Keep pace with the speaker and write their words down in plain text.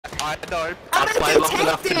I know. I'm I've a played long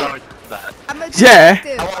enough to detective. know that. I'm a Yeah.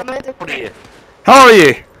 detective. I'm a detective. How are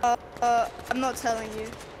you? I'm not telling you.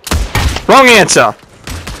 Wrong answer.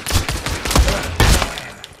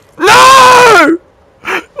 No!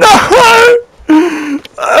 No!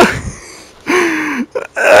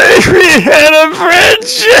 We had a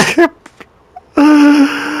friendship.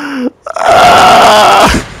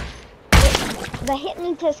 The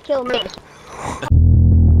hypnotist killed me.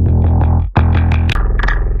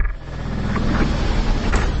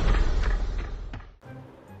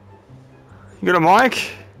 You got a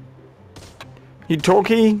mic? You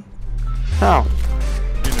talkie? Oh.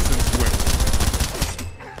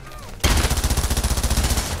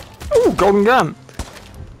 Ooh, golden gun.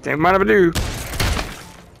 Don't mind if I do.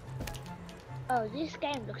 Oh, this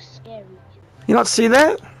game looks scary. You not see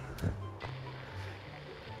that?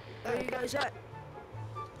 Where you guys at?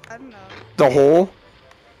 I don't know. The hole.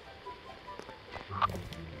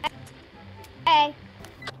 Hey.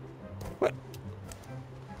 What?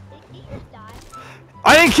 Did he just die?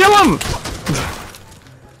 I didn't kill him!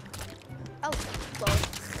 Oh, close.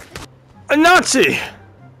 A Nazi!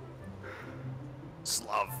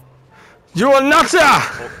 Slav. You a Nazi!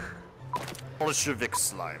 Bolshevik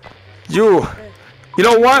slime. You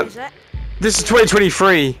know what? Is that? This is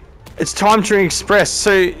 2023. It's time to express.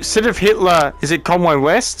 So instead of Hitler, is it Conway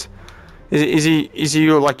West? Is he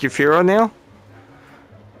like your Führer now?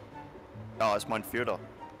 No, it's mein Führer.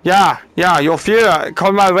 Yeah, your Führer,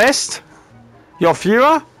 Conway West? Your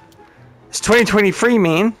Führer? It's 2023,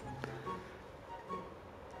 man.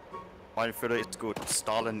 Mein Führer is good.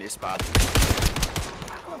 Stalin is bad.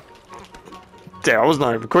 Damn, I was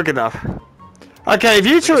not even quick enough. Okay, if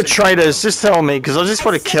you two are traitors, just tell me, because I just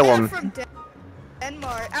want to kill I'm him. from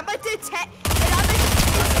Denmark. I'm a detective.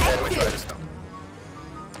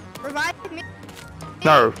 Revive me.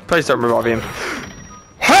 No, please don't revive him.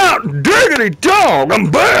 Hot diggity dog, I'm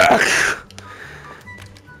back!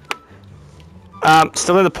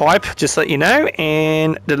 Still in the pipe, just to let you know,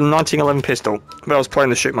 and the 1911 pistol that I was planning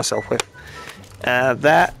to shoot myself with.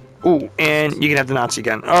 That, ooh, and you can have the Nazi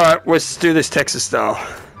gun. Alright, let's do this Texas style.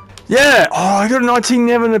 Yeah! Oh, I got a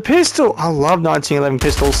 1911 pistol! I love 1911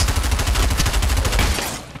 pistols.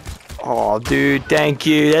 Oh, dude, thank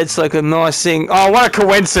you. That's like a nice thing. Oh, what a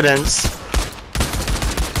coincidence!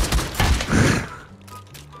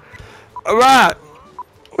 Alright,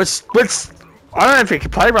 let's. I don't know if we can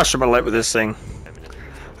play Russian roulette with this thing.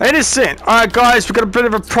 Innocent. Alright, guys, we've got a bit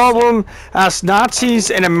of a problem. Us Nazis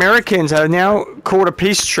and Americans have now called a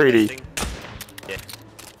peace treaty. Yeah,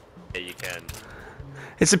 you can.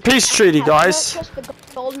 It's a peace treaty, guys. Just the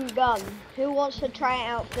golden gun. Who wants to try it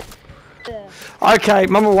out? Okay,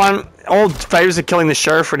 number one, all favors of killing the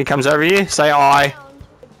sheriff when he comes over here. Say aye.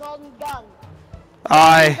 The golden gun.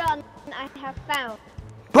 Aye. Golden gun I have found.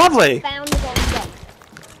 Lovely. Found the golden gun.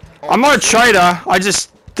 I'm not a traitor.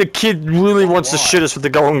 The kid really wants to shoot us with the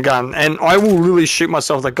golden gun, and I will really shoot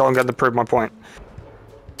myself with the golden gun to prove my point.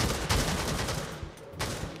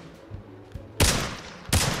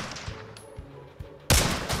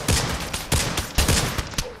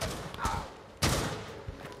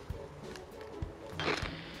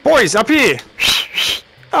 Boys, up here!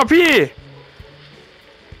 Up here!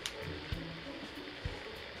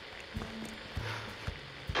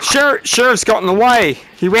 Sheriff's got in the way.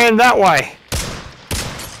 He ran that way.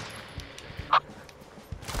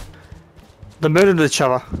 They murdered each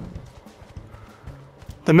other.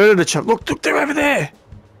 They murdered each other. Look, they're over there.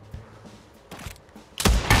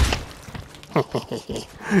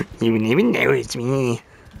 You wouldn't even know it's me.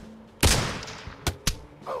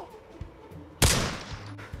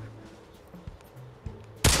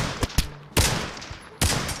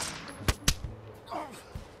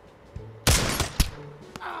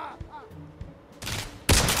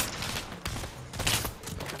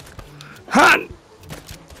 Hunt!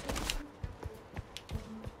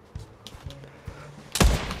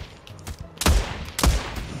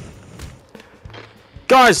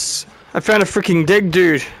 Guys, I found a freaking dead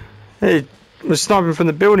dude. He was sniping from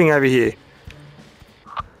the building over here.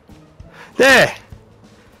 There!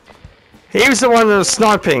 He was the one that was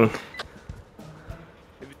sniping.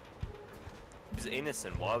 He was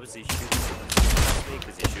innocent. Why was he shooting?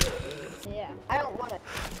 Because he shooting. Yeah, I don't want it.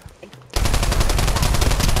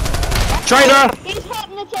 Traitor! He's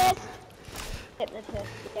hypnotist!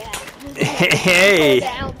 Hypnotist, yeah. Hey!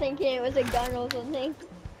 Down thinking it was a gun or something.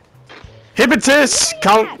 Hypnotist!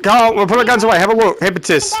 Come on, we'll put our guns away. Have a look.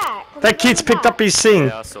 Hypnotist. That kid's picked up his thing.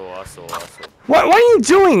 Yeah, I saw. What are you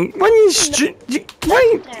doing?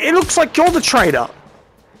 It looks like you're the traitor.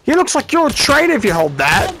 It looks like you're a traitor if you hold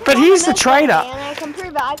that. But he's the traitor. And I can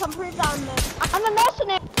prove it. I'm a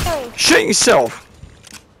mercenary. mercenary. Shoot yourself.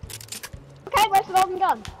 Okay, where's the golden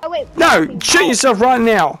gun? Oh wait. No, shoot yourself right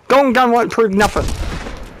now. Golden gun won't prove nothing.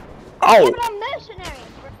 Oh, But I'm mercenary.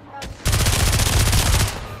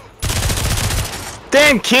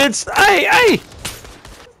 damn kids. Hey, hey.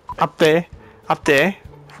 Up there. Up there.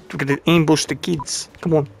 We're gonna ambush the kids.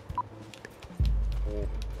 Come on.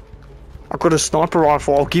 I've got a sniper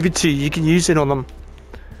rifle. I'll give it to you. You can use it on them.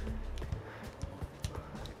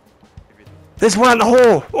 There's one at the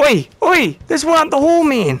hall. Oi, oi. There's one at the hall,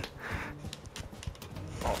 man.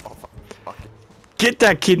 Oh, fuck it. Get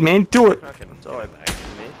that kid, man. Do it. Fucking sorry, mate.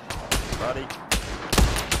 Buddy.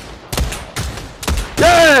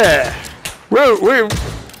 Yeah.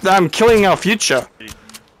 We're killing our future.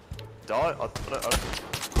 Die?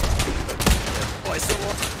 I still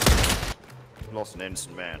lost an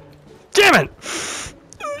innocent man. Damn it!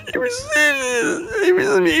 He was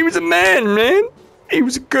a man. He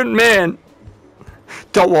was a good man.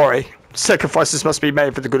 Don't worry. Sacrifices must be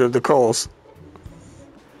made for the good of the cause.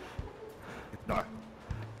 No.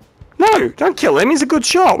 No, don't kill him. He's a good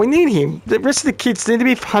shot. We need him. The rest of the kids need to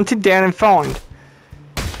be hunted down and found.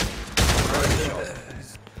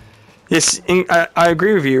 Yes, I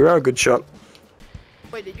agree with you. You're a good shot.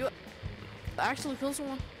 Wait, did you actually kill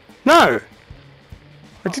someone? No!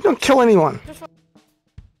 I did not kill anyone.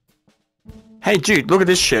 Hey dude, look at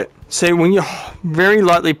this shit. See, when you very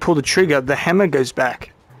lightly pull the trigger, the hammer goes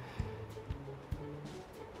back.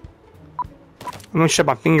 I'm gonna shove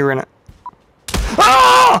my finger in it.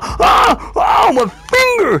 Oh! Oh! Oh! My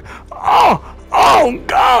finger! Oh! Oh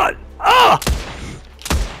God! Oh!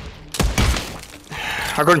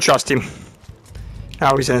 I couldn't trust him.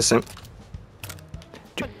 Oh, he's innocent.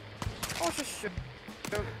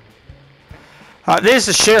 There's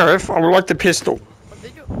the sheriff. I would like the pistol. What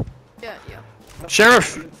did you? Yeah.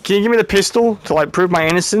 Sheriff, can you give me the pistol to like prove my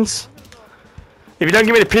innocence? If you don't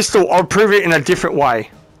give me the pistol, I'll prove it in a different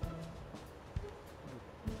way.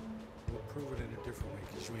 We'll prove it in a different way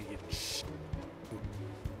because you ain't getting shit. You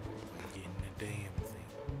ain't getting a damn thing.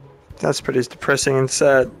 That's pretty depressing and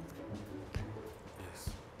sad. Yes.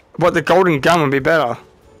 But the golden gun would be better.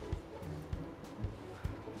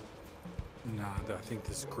 Nah, I think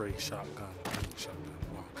this gray shotgun,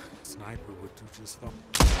 well, sniper would do just fine.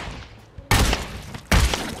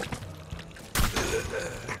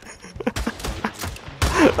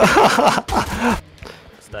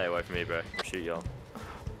 Stay away from me, bro. I'll shoot y'all.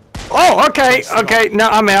 Oh, okay, okay. No,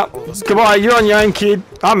 I'm out. Goodbye. You're on your own, kid.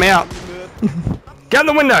 I'm out. Get out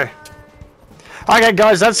the window. Okay,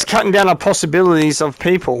 guys, that's cutting down our possibilities of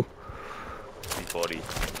people. Body.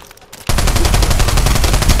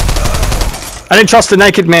 I didn't trust the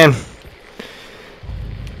naked man.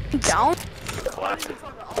 Down? Classic.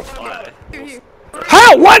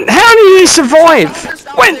 How? What? How did he survive?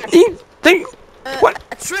 When? He think? What?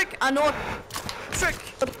 A trick. I know a trick.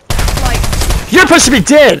 Like. You're supposed to be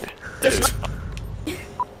dead.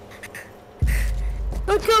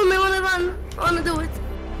 Don't kill me when I run. I wanna do it.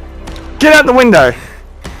 Get out the window.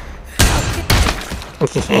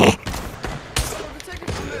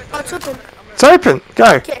 Oh, it's open. It's open.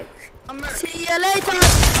 Go. Okay. See you later.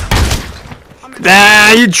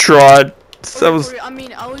 Nah, you tried. That was I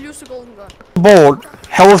mean, I will use the golden gun. bored.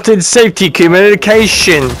 Health and safety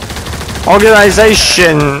communication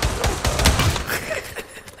organization.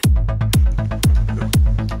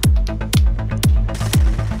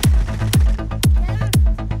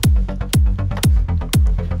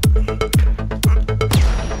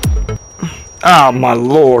 Oh my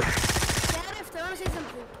lord. Sheriff, I wanna say something.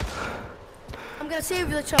 I'm gonna save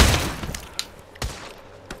you the child.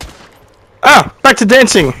 Ah, back to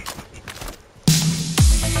dancing.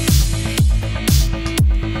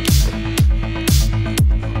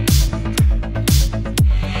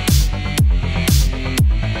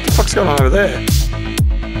 What the fuck's going on over there?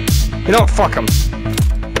 You know what? Fuck 'em.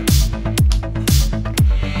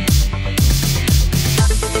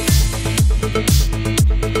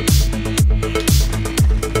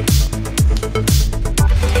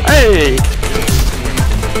 Hey!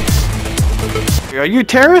 Are you a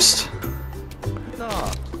terrorist? No.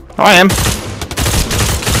 I am.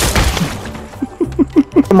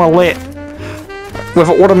 My lit. With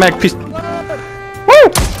an automatic pistol.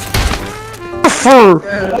 Woo! Arthur!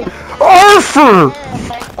 Arthur!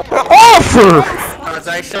 Arthur!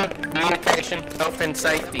 Organisation, communication, health and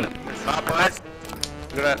safety. Otherwise,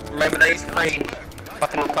 we're gonna remember these three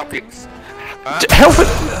fucking topics.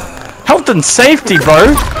 Health and safety,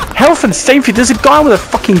 bro. Health and safety. There's a guy with a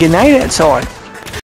fucking grenade outside.